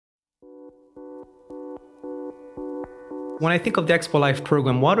When I think of the Expo Live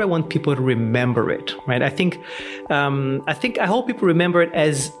program, why do I want people to remember it, right? I hope people remember it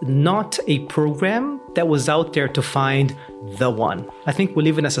as not a program that was out there to find the one. I think we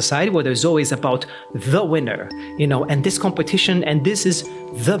live in a society where there's always about the winner, and this competition, and this is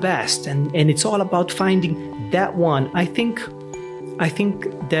the best, and it's all about finding that one. I think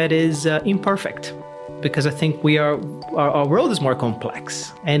that is imperfect, because I think our world is more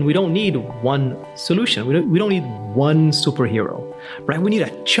complex, and we don't need one solution. We don't need one superhero, right? We need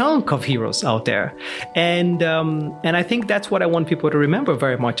a chunk of heroes out there, and I think that's what I want people to remember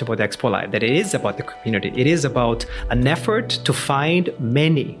very much about Expo Live. That it is about the community. It is about an effort to find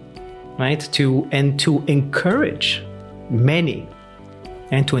many, right? To encourage many,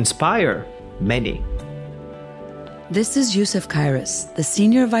 and to inspire many. This is Yousuf Caires, the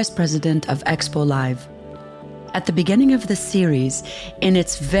Senior Vice President of Expo Live. At the beginning of this series, in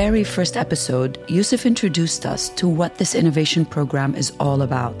its very first episode, Yousuf introduced us to what this innovation program is all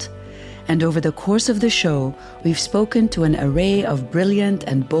about. And over the course of the show, we've spoken to an array of brilliant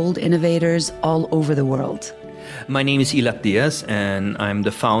and bold innovators all over the world. My name is Ilat Diaz, and I'm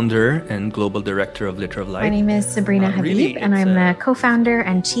the founder and global director of Litter of Light. My name is Sabrina Habib, and I'm the co-founder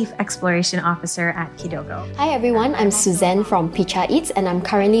and chief exploration officer at Kidogo. Hi everyone, I'm Suzanne from Picha Eats, and I'm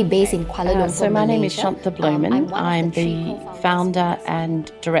currently based in Kuala Lumpur, So my name is Malaysia. Shanta Blumen. I'm the founder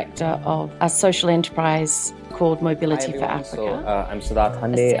and director of a social enterprise called Mobility for Africa. I'm Siddharth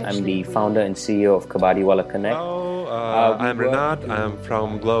Hande. I'm the founder and CEO of Kabadi Wala Connect. Hello, I'm Renat. I'm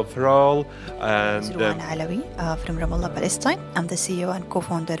from Globe for All. And Zuan Alawi from Ramallah, Palestine. I'm the CEO and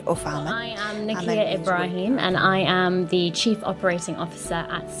co-founder of Aman. I am Nakia Ibrahim, and I am the Chief Operating Officer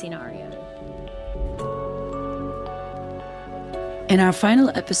at Scenario. In our final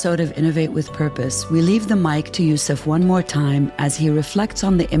episode of Innovate with Purpose, we leave the mic to Yousuf one more time as he reflects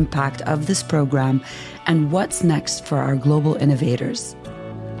on the impact of this program and what's next for our global innovators.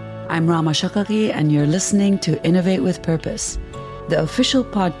 I'm Rama Shakari, and you're listening to Innovate with Purpose, the official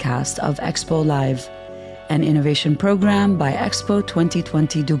podcast of Expo Live, an innovation program by Expo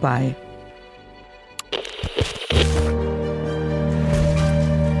 2020 Dubai.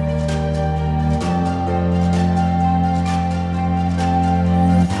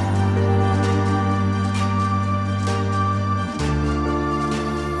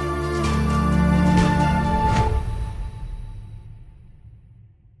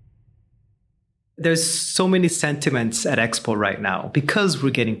 There's so many sentiments at Expo right now because we're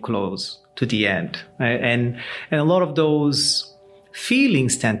getting close to the end, right? And a lot of those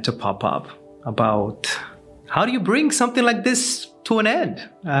feelings tend to pop up about how do you bring something like this to an end?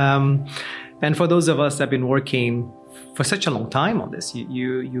 And for those of us that have been working for such a long time on this,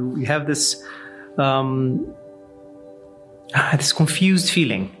 you have this this confused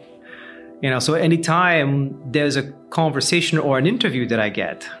feeling, So anytime there's a conversation or an interview that I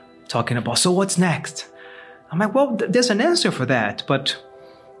get talking about, so what's next? I'm like, well, there's an answer for that, but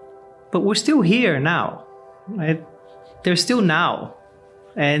we're still here now, right? There's still now,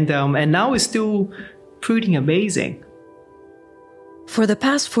 and now is still pretty amazing. For the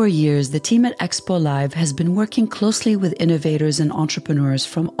past 4 years, the team at Expo Live has been working closely with innovators and entrepreneurs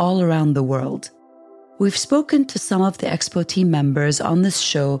from all around the world. We've spoken to some of the Expo team members on this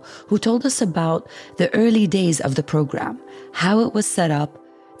show who told us about the early days of the program, how it was set up,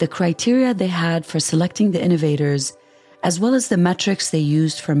 the criteria they had for selecting the innovators, as well as the metrics they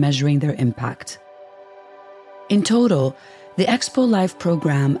used for measuring their impact. In total, the Expo Live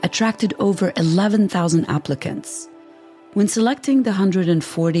program attracted over 11,000 applicants. When selecting the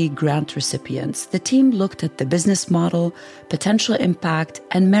 140 grant recipients, the team looked at the business model, potential impact,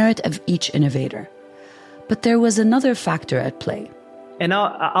 and merit of each innovator. But there was another factor at play. And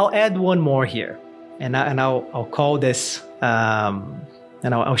I'll add one more here, and I'll call this.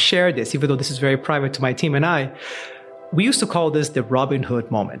 And I'll share this, even though this is very private to my team and I. We used to call this the Robin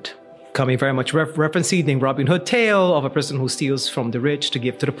Hood moment, coming very much referencing the Robin Hood tale of a person who steals from the rich to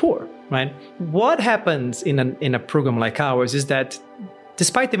give to the poor, right? What happens in a program like ours is that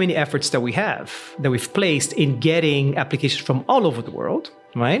despite the many efforts that we've placed in getting applications from all over the world,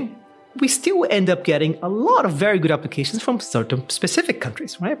 right? We still end up getting a lot of very good applications from certain specific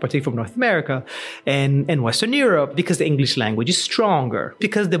countries, right? Particularly from North America and Western Europe, because the English language is stronger,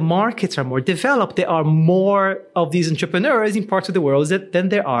 because the markets are more developed. There are more of these entrepreneurs in parts of the world than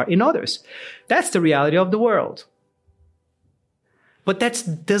there are in others. That's the reality of the world. But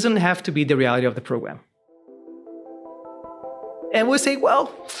that doesn't have to be the reality of the program. And we'll say,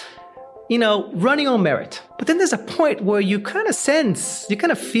 well, running on merit. But then there's a point where you kind of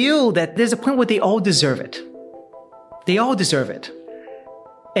feel that there's a point where they all deserve it. They all deserve it.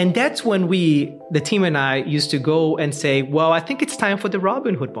 And that's when the team and I used to go and say, well, I think it's time for the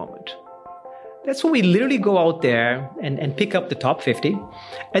Robin Hood moment. That's when we literally go out there and pick up the top 50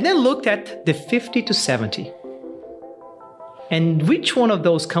 and then looked at the 50 to 70. And which one of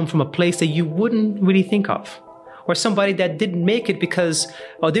those come from a place that you wouldn't really think of? Or somebody that didn't make it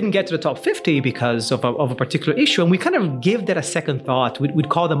didn't get to the top 50 because of a particular issue. And we kind of give that a second thought. We'd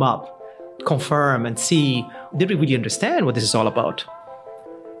call them up, confirm and see, did we really understand what this is all about?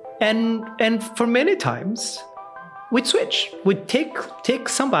 And for many times, we'd switch. We'd take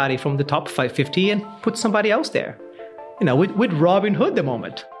somebody from the top 550 and put somebody else there. We'd Robin Hood the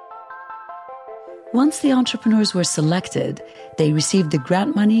moment. Once the entrepreneurs were selected, they received the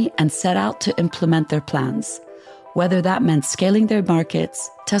grant money and set out to implement their plans, whether that meant scaling their markets,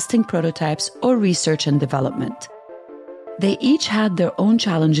 testing prototypes, or research and development. They each had their own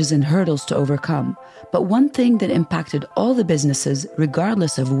challenges and hurdles to overcome, but one thing that impacted all the businesses,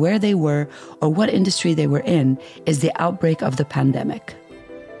 regardless of where they were or what industry they were in, is the outbreak of the pandemic.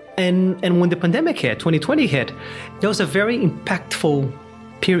 And when the pandemic hit, 2020 hit, there was a very impactful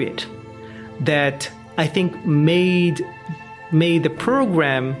period that I think made the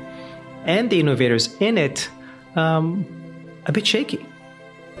program and the innovators in it a bit shaky.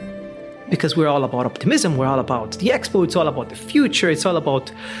 Because we're all about optimism, we're all about the Expo, it's all about the future, it's all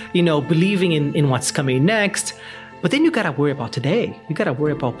about, believing in what's coming next. But then you gotta worry about today. You gotta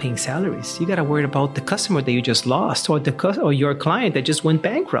worry about paying salaries. You gotta worry about the customer that you just lost or your client that just went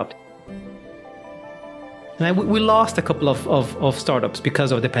bankrupt. And we lost a couple of startups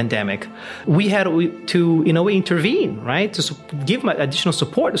because of the pandemic. We had to intervene, right? To give them additional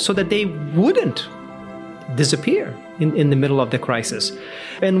support so that they wouldn't disappear in the middle of the crisis.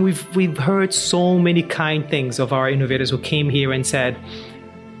 And we've heard so many kind things of our innovators who came here and said,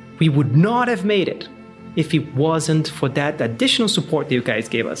 we would not have made it if it wasn't for that additional support that you guys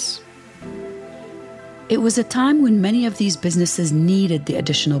gave us. It was a time when many of these businesses needed the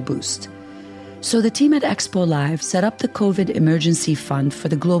additional boost. So the team at Expo Live set up the COVID Emergency Fund for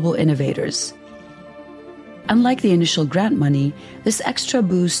the Global Innovators. Unlike the initial grant money, this extra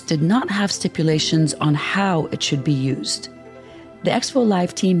boost did not have stipulations on how it should be used. The Expo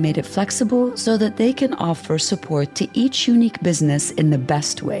Live team made it flexible so that they can offer support to each unique business in the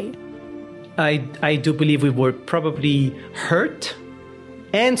best way. I do believe we were probably hurt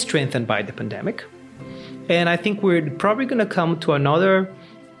and strengthened by the pandemic. And I think we're probably going to come to another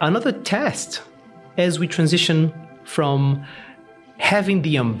test as we transition from having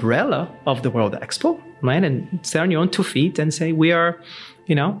the umbrella of the World Expo, right? And stand on your own 2 feet and say, we're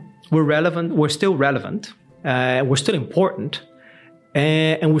relevant, we're still relevant, we're still important,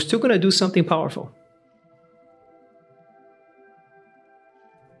 and we're still going to do something powerful.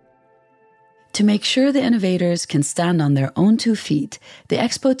 To make sure the innovators can stand on their own 2 feet, the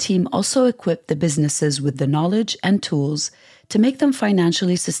Expo team also equipped the businesses with the knowledge and tools to make them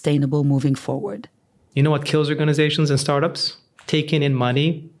financially sustainable moving forward. You know what kills organizations and startups? Taking in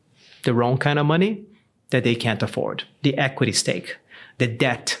money, the wrong kind of money that they can't afford, the equity stake, the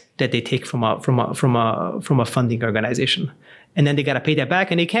debt that they take from a funding organization, and then they got to pay that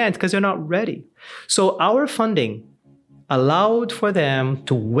back, and they can't because they're not ready. So our funding allowed for them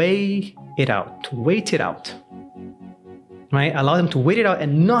to wait it out, right? Allow them to wait it out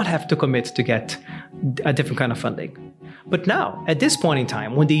and not have to commit to get a different kind of funding. But now, at this point in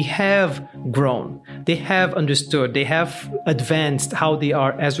time, when they have grown, they have understood, they have advanced how they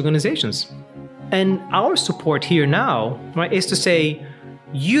are as organizations. And our support here now, right, is to say,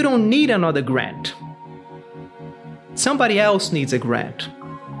 you don't need another grant. Somebody else needs a grant.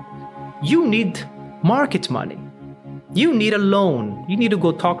 You need market money. You need a loan. You need to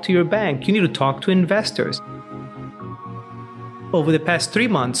go talk to your bank. You need to talk to investors. Over the past 3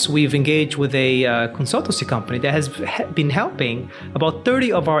 months, we've engaged with a consultancy company that has been helping about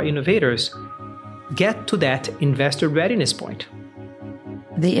 30 of our innovators get to that investor readiness point.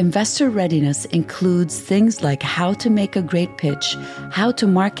 The investor readiness includes things like how to make a great pitch, how to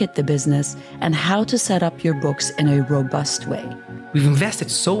market the business, and how to set up your books in a robust way. We've invested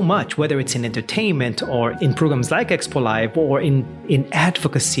so much, whether it's in entertainment or in programs like Expo Live or in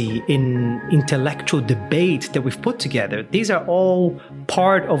advocacy, in intellectual debate that we've put together. These are all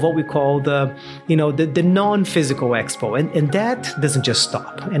part of what we call the non-physical Expo. And that doesn't just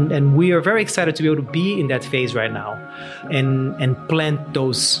stop. And we are very excited to be able to be in that phase right now and plant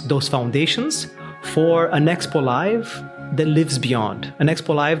those foundations for an Expo Live that lives beyond, an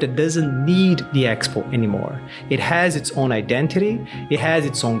Expo Live that doesn't need the Expo anymore. It has its own identity, it has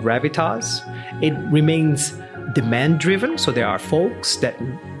its own gravitas, it remains demand-driven, so there are folks that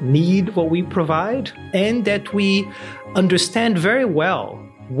need what we provide, and that we understand very well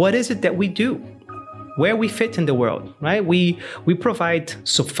what is it that we do, where we fit in the world, right? We provide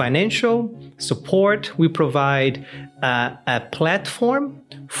financial support. We provide a platform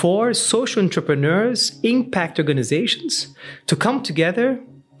for social entrepreneurs, impact organizations to come together,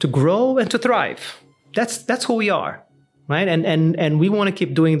 to grow and to thrive. That's who we are, right? And we want to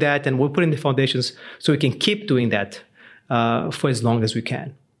keep doing that, and we're putting the foundations so we can keep doing that for as long as we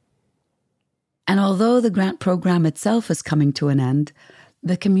can. And although the grant program itself is coming to an end,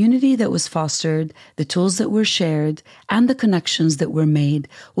 the community that was fostered, the tools that were shared, and the connections that were made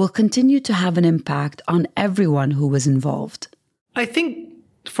will continue to have an impact on everyone who was involved. I think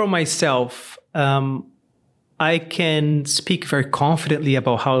for myself, I can speak very confidently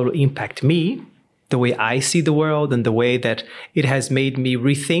about how it will impact me, the way I see the world, and the way that it has made me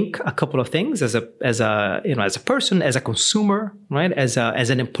rethink a couple of things as a person, as a consumer, right? As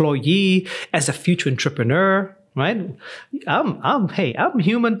an employee, as a future entrepreneur, right? I'm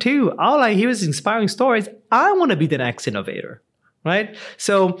human too. All I hear is inspiring stories. I want to be the next innovator, right?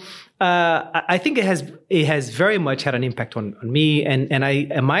 So I think it has very much had an impact on me,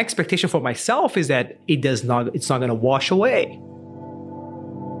 and my expectation for myself is that it's not going to wash away.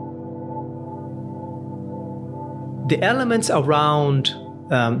 The elements around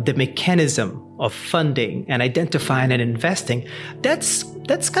the mechanism of funding and identifying and investing, that's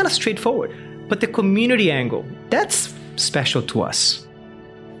kind of straightforward. But the community angle, that's special to us.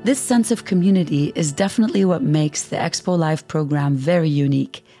 This sense of community is definitely what makes the Expo Live program very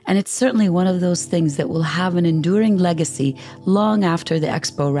unique. And it's certainly one of those things that will have an enduring legacy long after the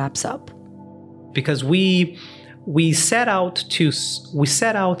Expo wraps up. Because we set out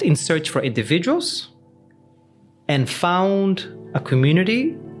in search for individuals and found a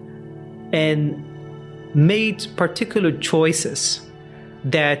community and made particular choices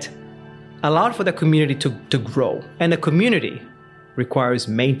that allowed for the community to grow. And a community requires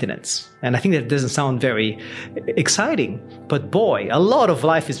maintenance. And I think that doesn't sound very exciting, but boy, a lot of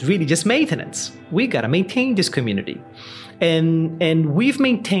life is really just maintenance. We got to maintain this community. And we've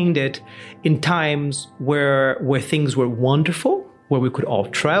maintained it in times where things were wonderful, where we could all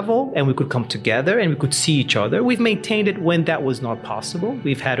travel and we could come together and we could see each other. We've maintained it when that was not possible.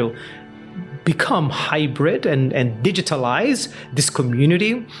 We've had to become hybrid and digitalize this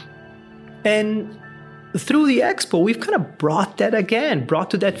community. And through the Expo, we've kind of brought to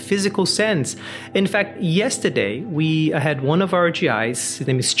that physical sense. In fact, yesterday, I had one of our GIs, his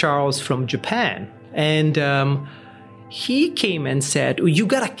name is Charles from Japan, and he came and said, you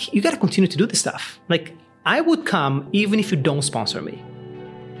gotta continue to do this stuff. Like, I would come even if you don't sponsor me.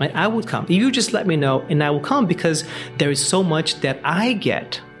 Right? I would come. You just let me know and I will come, because there is so much that I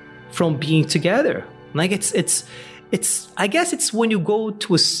get from being together. Like it's I guess it's when you go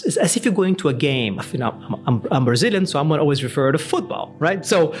to it's as if you're going to a game. You know, I'm Brazilian, so I'm going to always refer to football, right?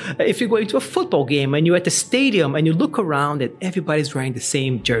 So if you're going to a football game and you're at the stadium and you look around and everybody's wearing the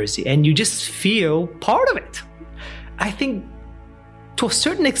same jersey and you just feel part of it. I think to a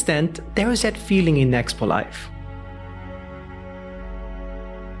certain extent, there is that feeling in Expo Live.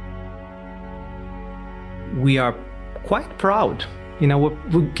 We are quite proud. You know,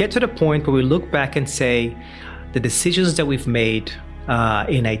 we get to the point where we look back and say, the decisions that we've made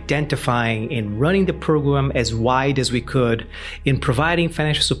in identifying, in running the program as wide as we could, in providing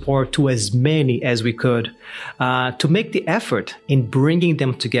financial support to as many as we could, to make the effort in bringing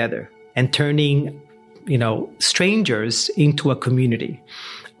them together and turning, strangers into a community.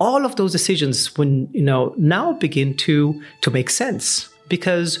 All of those decisions, now begin to make sense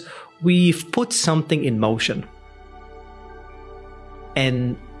because we've put something in motion.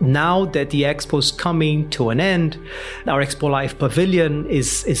 And now that the Expo is coming to an end, our Expo Live Pavilion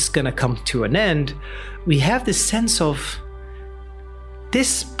is going to come to an end, we have this sense of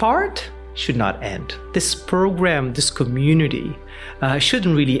this part should not end. This program, this community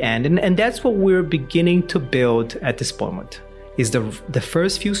shouldn't really end. And that's what we're beginning to build at this moment, is the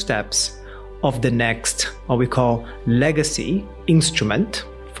first few steps of the next, what we call legacy instrument,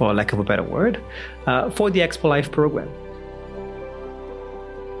 for lack of a better word, for the Expo Live program.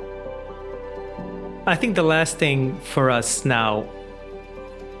 I think the last thing for us now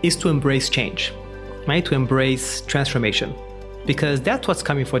is to embrace change, right? To embrace transformation, because that's what's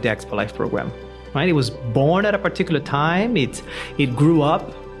coming for the Expo Live program, right? It was born at a particular time. It grew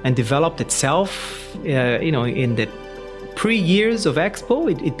up and developed itself, in the pre-years of Expo.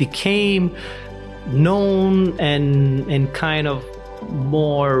 It became known and kind of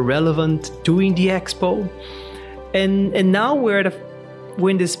more relevant during the Expo. And now we're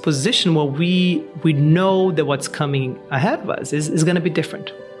in this position where we know that what's coming ahead of us is going to be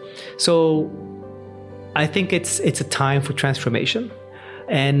different. So I think it's a time for transformation.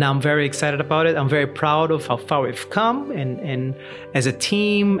 And I'm very excited about it. I'm very proud of how far we've come and as a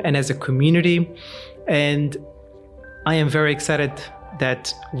team and as a community. And I am very excited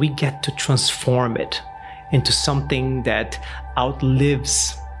that we get to transform it into something that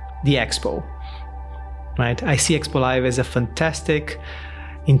outlives the Expo, right? I see Expo Live as a fantastic,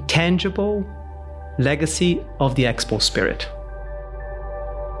 intangible legacy of the Expo spirit.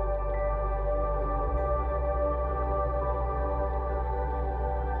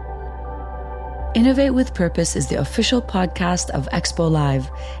 Innovate with Purpose is the official podcast of Expo Live,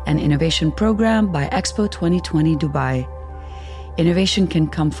 an innovation program by Expo 2020 Dubai. Innovation can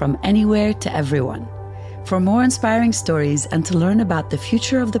come from anywhere to everyone. For more inspiring stories and to learn about the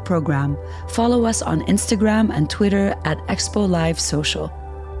future of the program, follow us on Instagram and Twitter at Expo Live Social.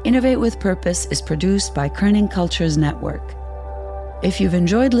 Innovate with Purpose is produced by Kerning Cultures Network. If you've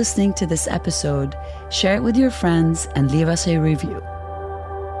enjoyed listening to this episode, share it with your friends and leave us a review.